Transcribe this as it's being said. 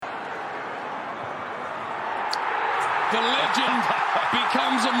The legend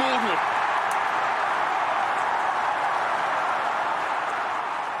becomes immortal.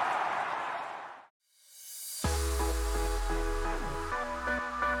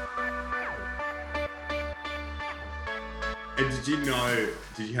 And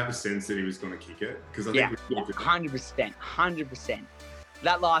did you have a sense that he was going to kick it? Because I think 100%.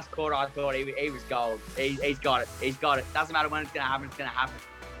 That last quarter, I thought he was gold. He's got it. Doesn't matter when it's going to happen, it's going to happen.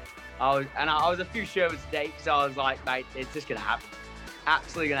 I was a few sherbets deep, so I was like, mate, it's just going to happen.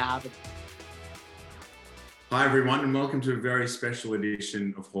 Absolutely going to happen. Hi, everyone, and welcome to a very special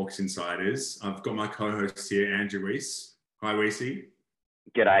edition of Hawks Insiders. I've got my co-host here, Andrew Weiss. Hi, Weissy.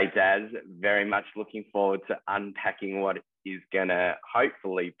 G'day, Daz. Very much looking forward to unpacking what is going to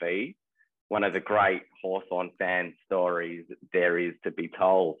hopefully be one of the great Hawthorn fan stories there is to be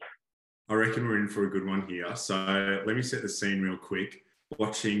told. I reckon we're in for a good one here. So let me set the scene real quick.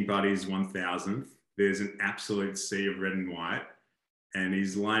 Watching Buddy's 1000th, there's an absolute sea of red and white, and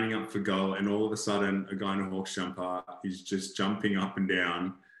he's lining up for goal, and all of a sudden, a guy in a Hawks jumper is just jumping up and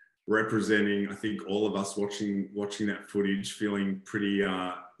down, representing, I think, all of us watching that footage, feeling pretty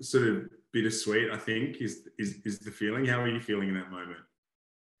sort of bittersweet, I think, is the feeling. How are you feeling in that moment?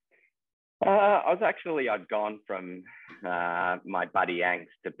 I'd gone from my buddy angst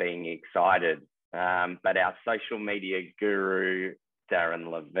to being excited. But our social media guru,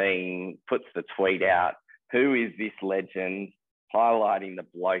 Darren Levine, puts the tweet out, "Who is this legend?" highlighting the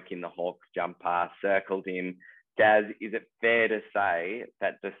bloke in the Hawks jumper, circled him. Daz, is it fair to say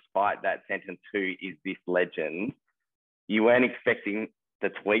that despite that sentence, "Who is this legend?" you weren't expecting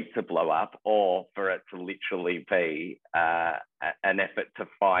the tweet to blow up or for it to literally be an effort to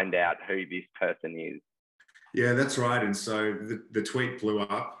find out who this person is? Yeah, that's right. And so the tweet blew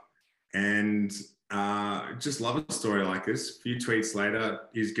up, and just love a story like this. A few tweets later,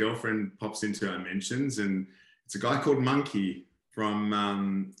 his girlfriend pops into our mentions, and it's a guy called Monkey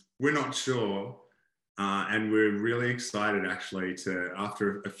from We're Not Sure. And we're really excited, actually, to,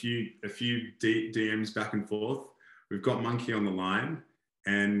 after a few DMs back and forth, we've got Monkey on the line,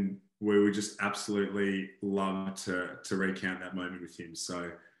 and we would just absolutely love to recount that moment with him.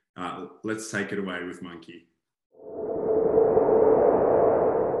 So let's take it away with Monkey.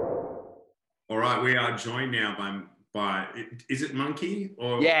 All right, we are joined now by is it Monkey?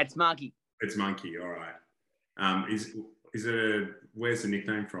 Or Yeah, it's Monkey. It's Monkey, all right. Where's the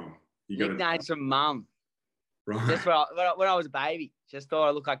nickname from? Nickname's from Mum. Right. Just when I was a baby. Just thought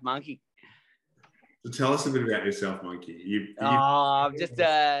I looked like Monkey. So tell us a bit about yourself, Monkey. I'm just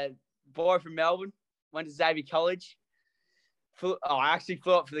a boy from Melbourne. Went to Xavier College. I actually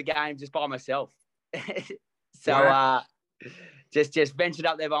flew up for the game just by myself. So wow. Just ventured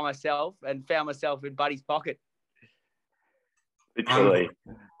up there by myself and found myself in Buddy's pocket. Literally.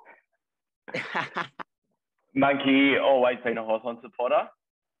 Monkey, always been a Hawthorn supporter?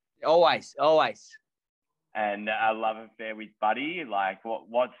 Always. And a love affair with Buddy? Like,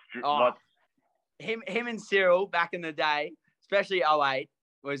 what's him and Cyril back in the day, especially 08,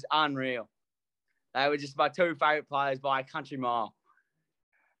 was unreal. They were just my two favourite players by a country mile.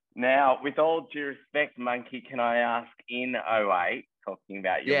 Now, with all due respect, Monkey, can I ask, in 08, talking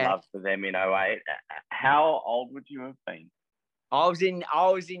about your love for them in 08, how old would you have been? I was in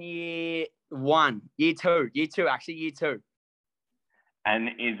year two. And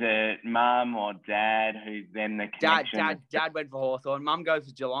is it mum or dad who's then the connection? Dad went for Hawthorn. Mum goes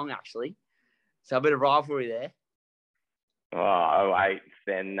for Geelong, actually. So a bit of rivalry there. Oh, 08,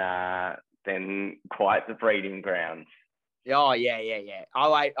 then quite the breeding grounds. Oh, yeah.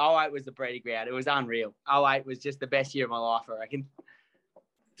 08 was the breeding ground. It was unreal. 08 was just the best year of my life, I reckon.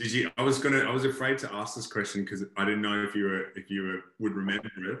 Did you? I was afraid to ask this question because I didn't know if you would remember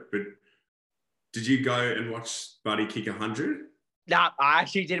it. But did you go and watch Buddy kick 100? No, I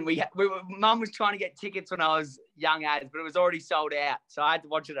actually didn't. Mum was trying to get tickets when I was young as, but it was already sold out, so I had to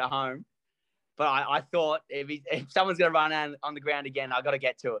watch it at home. But I thought if someone's going to run on the ground again, I got to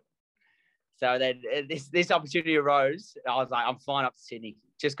get to it. So then this opportunity arose. I was like, I'm flying up to Sydney.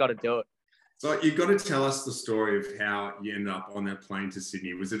 Just got to do it. So you've got to tell us the story of how you ended up on that plane to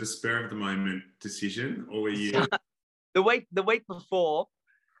Sydney. Was it a spur of the moment decision, or were you? The week before,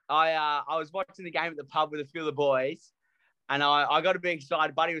 I was watching the game at the pub with a few of the boys, and I got a bit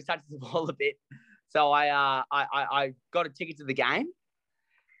excited. Buddy was touching the ball a bit, so I got a ticket to the game,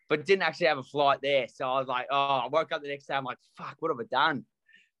 but didn't actually have a flight there. So I was like, I woke up the next day. I'm like, fuck, what have I done?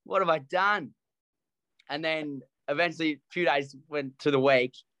 What have I done? And then eventually, a few days went to the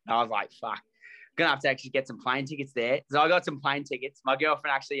week, and I was like, fuck, I'm going to have to actually get some plane tickets there. So I got some plane tickets. My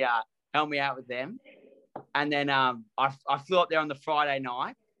girlfriend actually helped me out with them. And then I flew up there on the Friday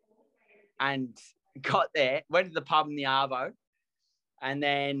night, and got there, went to the pub in the Arvo, and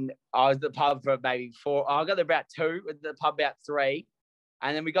then I was at the pub for maybe 4. I got there about 2, at the pub about 3,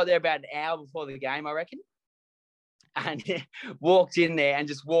 and then we got there about an hour before the game, I reckon. And walked in there and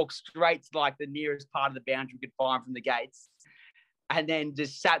just walked straight to like the nearest part of the boundary we could find from the gates, and then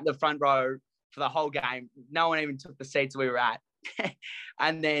just sat in the front row for the whole game. No one even took the seats we were at.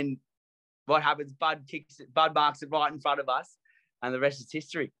 And then what happens? Bud marks it right in front of us, and the rest is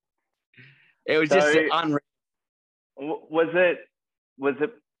history. It was just unreal. Was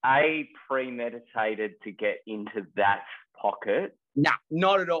it a premeditated to get into that pocket? Nah,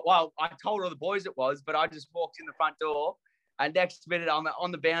 not at all. Well, I told all the boys it was, but I just walked in the front door, and next minute I'm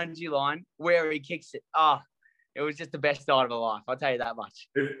on the boundary line where he kicks it. It was just the best night of my life. I'll tell you that much.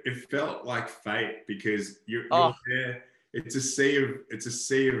 It felt like fate because you're there. It's a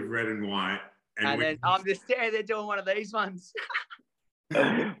sea of red and white, and then I'm just there doing one of these ones.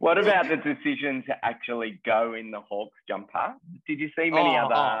 What about the decision to actually go in the Hawks jumper? Did you see many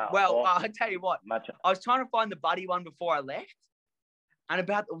other? Well, I'll tell you what. I was trying to find the buddy one before I left. And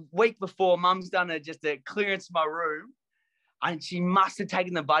about a week before, Mum's done just a clearance in my room. And she must have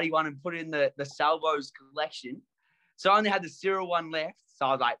taken the buddy one and put it in the Salvos collection. So I only had the Cyril one left. So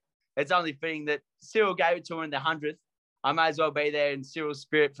I was like, it's only fitting that Cyril gave it to her in the 100th. I may as well be there in Cyril's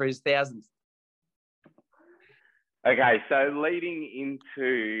spirit for his 1000th. Okay, so leading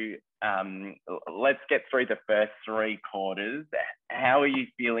into, let's get through the first 3 quarters. How are you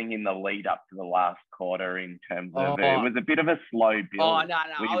feeling in the lead up to the last quarter in terms of it? Was a bit of a slow build. Oh, no.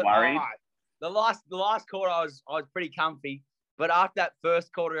 Were you worried? The last quarter, I was pretty comfy. But after that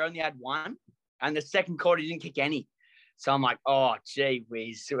first quarter, I only had 1. And the second quarter, he didn't kick any. So I'm like, oh, gee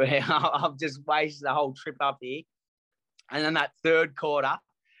whiz. I've just wasted the whole trip up here. And then that third quarter,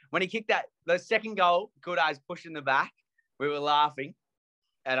 when he kicked the second goal, good as pushing the back, we were laughing,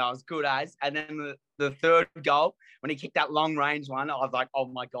 and I was good as. And then the third goal, when he kicked that long range one, I was like, oh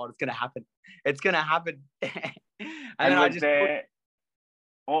my God, it's going to happen. It's going to happen. and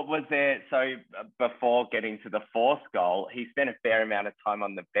what was there? So before getting to the 4th goal, he spent a fair amount of time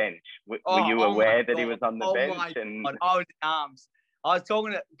on the bench. Were you aware that he was on the bench? I was in arms. I was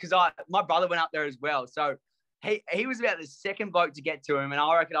talking to, because my brother went up there as well. So he was about the second bloke to get to him, and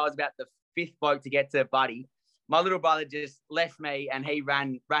I reckon I was about the 5th bloke to get to Buddy. My little brother just left me, and he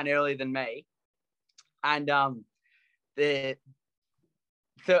ran earlier than me. And how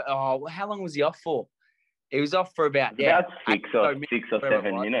long was he off for? He was off for about 6 or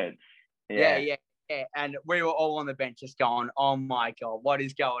 7 minutes. Yeah. And we were all on the bench just going, oh my God, what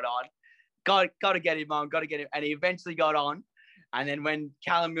is going on? Got to get him on, got to get him. And he eventually got on. And then when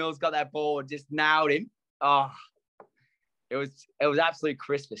Callum Mills got that ball, just nailed him. Oh, it was absolute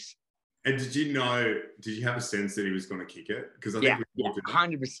Christmas. And did you have a sense that he was going to kick it? Because I think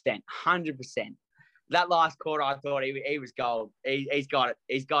 100%. That last quarter, I thought he was gold. He's got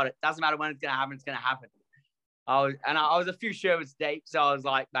it. Doesn't matter when it's going to happen. It's going to happen. I was a few sherbets deep, so I was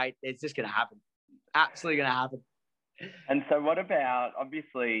like, mate, it's just going to happen. Absolutely going to happen. And so what about,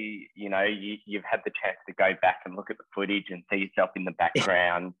 obviously, you've had the chance to go back and look at the footage and see yourself in the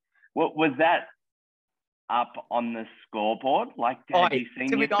background. What was that up on the scoreboard? Like, have you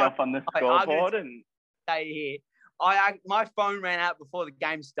seen yourself on the scoreboard? And stay here. My phone ran out before the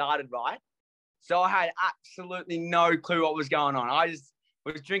game started, right? So I had absolutely no clue what was going on. I just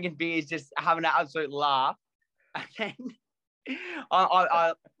was drinking beers, just having an absolute laugh. And then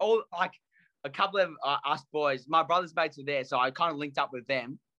a couple of us boys, my brother's mates were there, so I kind of linked up with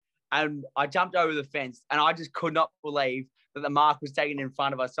them, and I jumped over the fence, and I just could not believe that the mark was taken in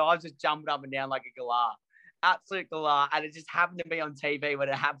front of us. So I was just jumping up and down like a galah, absolute galah, and it just happened to be on TV when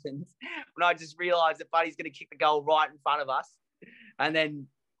it happened, when I just realised that Buddy's going to kick the goal right in front of us, and then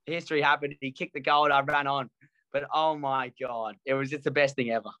history happened. He kicked the goal, and I ran on. But oh my God, it was just the best thing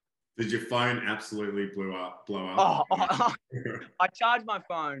ever. Did your phone absolutely blow up? I charged my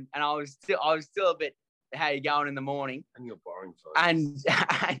phone, and I was still a bit, how you going in the morning? And you're borrowing phone.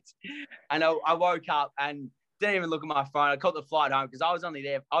 And I woke up and didn't even look at my phone. I caught the flight home because I was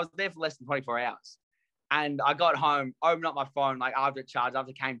there for less than 24 hours. And I got home, opened up my phone, like after it charged,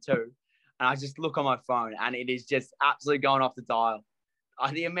 after it came to, and I just look on my phone, and it is just absolutely going off the dial.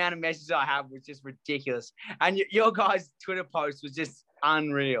 The amount of messages I have was just ridiculous. And your guys' Twitter post was just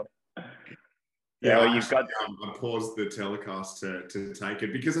unreal. Yeah, well, I paused the telecast to take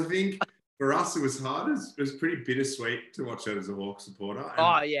it because I think for us it was hard. It was pretty bittersweet to watch that as a Hawks supporter.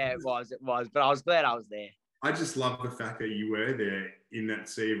 And it was. But I was glad I was there. I just love the fact that you were there in that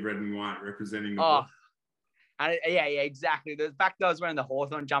sea of red and white representing the Hawks. And yeah, exactly. The fact that I was wearing the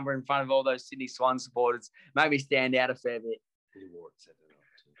Hawthorn jumper in front of all those Sydney Swans supporters made me stand out a fair bit.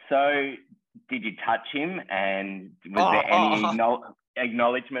 So did you touch him? And was there any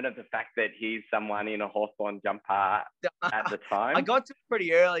acknowledgement of the fact that he's someone in a Hawthorn jumper at the time? I got to him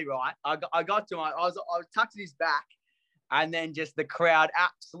pretty early, right? I got to him. I was tucked in his back, and then just the crowd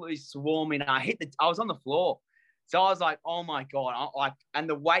absolutely swarming. I was on the floor. So I was like, oh my God. And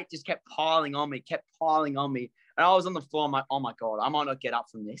the weight just kept piling on me. And I was on the floor. I'm like, oh my God, I might not get up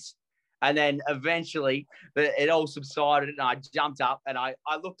from this. And then eventually it all subsided and I jumped up and I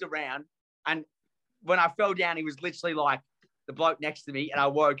looked around. And when I fell down, he was literally like the bloke next to me. And I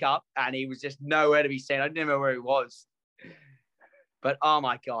woke up and he was just nowhere to be seen. I didn't know where he was. But oh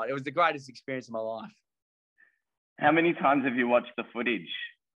my God, it was the greatest experience of my life. How many times have you watched the footage?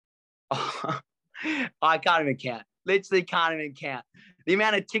 I can't even count. Literally can't even count. The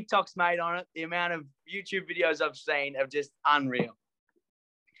amount of TikToks made on it, the amount of YouTube videos I've seen are just unreal.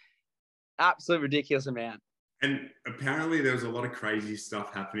 Absolute ridiculous amount. And apparently there was a lot of crazy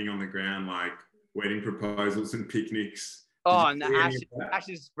stuff happening on the ground, like wedding proposals and picnics. Oh, and the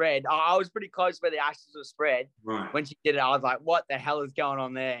ashes spread. I was pretty close where the ashes were spread. Right. When she did it, I was like, what the hell is going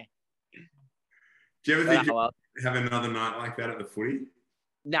on there? Do you ever think you'd have another night like that at the footy?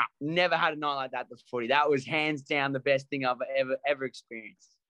 No, never had a night like that at the footy. That was hands down the best thing I've ever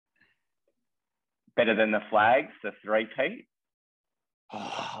experienced. Better than the Flags, the three-peat?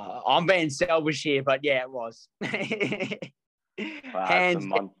 I'm being selfish here, but yeah, it was. Hands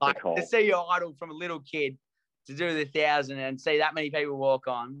down, like, to see your idol from a little kid to do the 1,000 and see that many people walk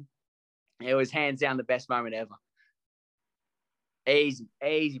on, it was hands down the best moment ever. Easy,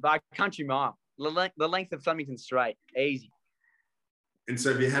 by a country mile. The length of Flemington Straight, easy. And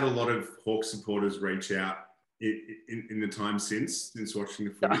so have you had a lot of Hawk supporters reach out in the time since watching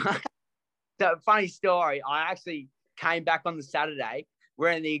the footy? So, funny story, I actually came back on the Saturday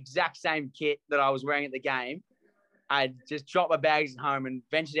wearing the exact same kit that I was wearing at the game. I just dropped my bags at home and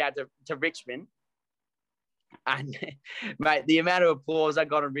ventured out to Richmond. And, mate, the amount of applause I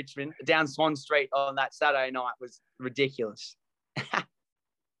got in Richmond down Swan Street on that Saturday night was ridiculous.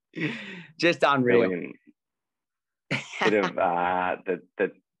 Just unreal. Brilliant. Bit of the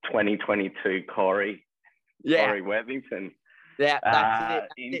 2022 Corey Worthington. Yeah, that's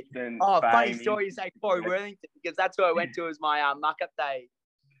it. Instant funny story you say Corey Worthington, because that's who I went to as my muck-up day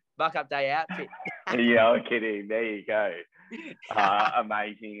outfit. Yeah, I'm kidding. There you go.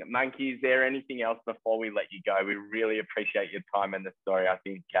 Amazing. Monkey, is there anything else before we let you go? We really appreciate your time and the story. I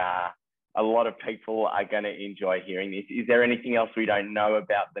think a lot of people are going to enjoy hearing this. Is there anything else we don't know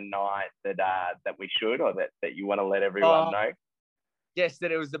about the night that we should, or that you want to let everyone know? Just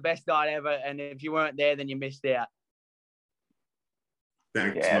that it was the best night ever, and if you weren't there, then you missed out.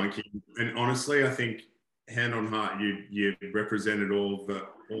 Thanks, Monkey. And honestly, I think hand on heart, you represented all the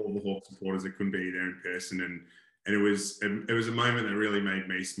Hawk supporters that couldn't be there in person, and it was a moment that really made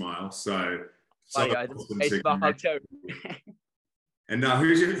me smile. So awesome too. And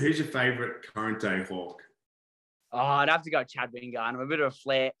who's your favourite current day Hawk? Oh, I'd have to go Chad Wingard. I'm a bit of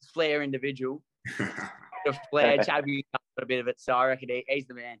a flair individual. Chad Wingard got a bit of it, so I reckon he's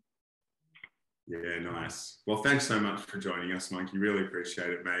the man. Yeah, nice. Well, thanks so much for joining us, Monkey. Really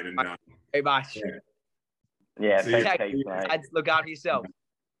appreciate it, mate. And very much. Yeah, thanks, mate. Look after yourself.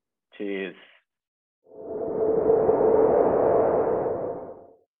 Cheers.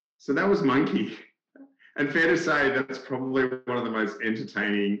 So that was Monkey. And fair to say, that's probably one of the most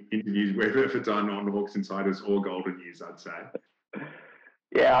entertaining interviews we've ever done on Hawks Insiders or Golden News, I'd say.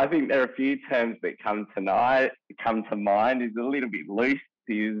 Yeah, I think there are a few terms that come to mind. He's a little bit loose.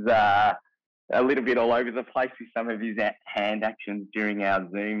 He's a little bit all over the place with some of his hand actions during our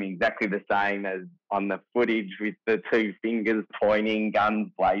Zoom, exactly the same as on the footage with the two fingers pointing,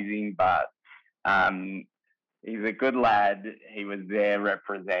 guns blazing, but he's a good lad. He was there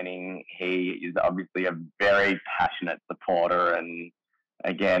representing. He is obviously a very passionate supporter, and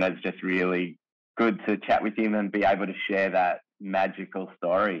again, it's just really good to chat with him and be able to share that magical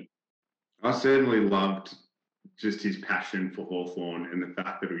story. I certainly loved just his passion for Hawthorn and the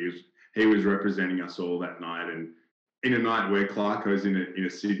fact that he was representing us all that night. And in a night where Clarko's in a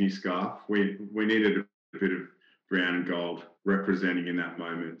Sydney scarf, we needed a bit of brown and gold representing in that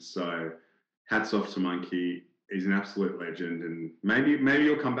moment. So hats off to Monkey. He's an absolute legend, and maybe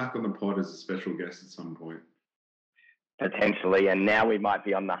you'll come back on the pod as a special guest at some point. Potentially, and now we might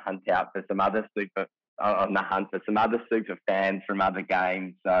be on the hunt for some other super fans from other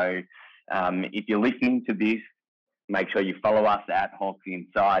games. So if you're listening to this, make sure you follow us at Hawks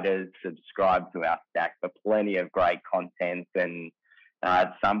Insiders, subscribe to our stack for plenty of great content, and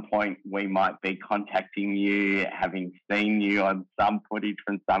at some point we might be contacting you, having seen you on some footage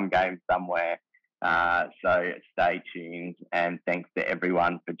from some game somewhere. So stay tuned, and thanks to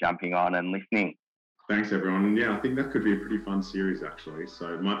everyone for jumping on and listening. Thanks, everyone. And yeah, I think that could be a pretty fun series, actually.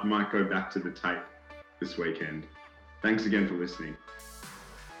 So might go back to the tape this weekend. Thanks again for listening.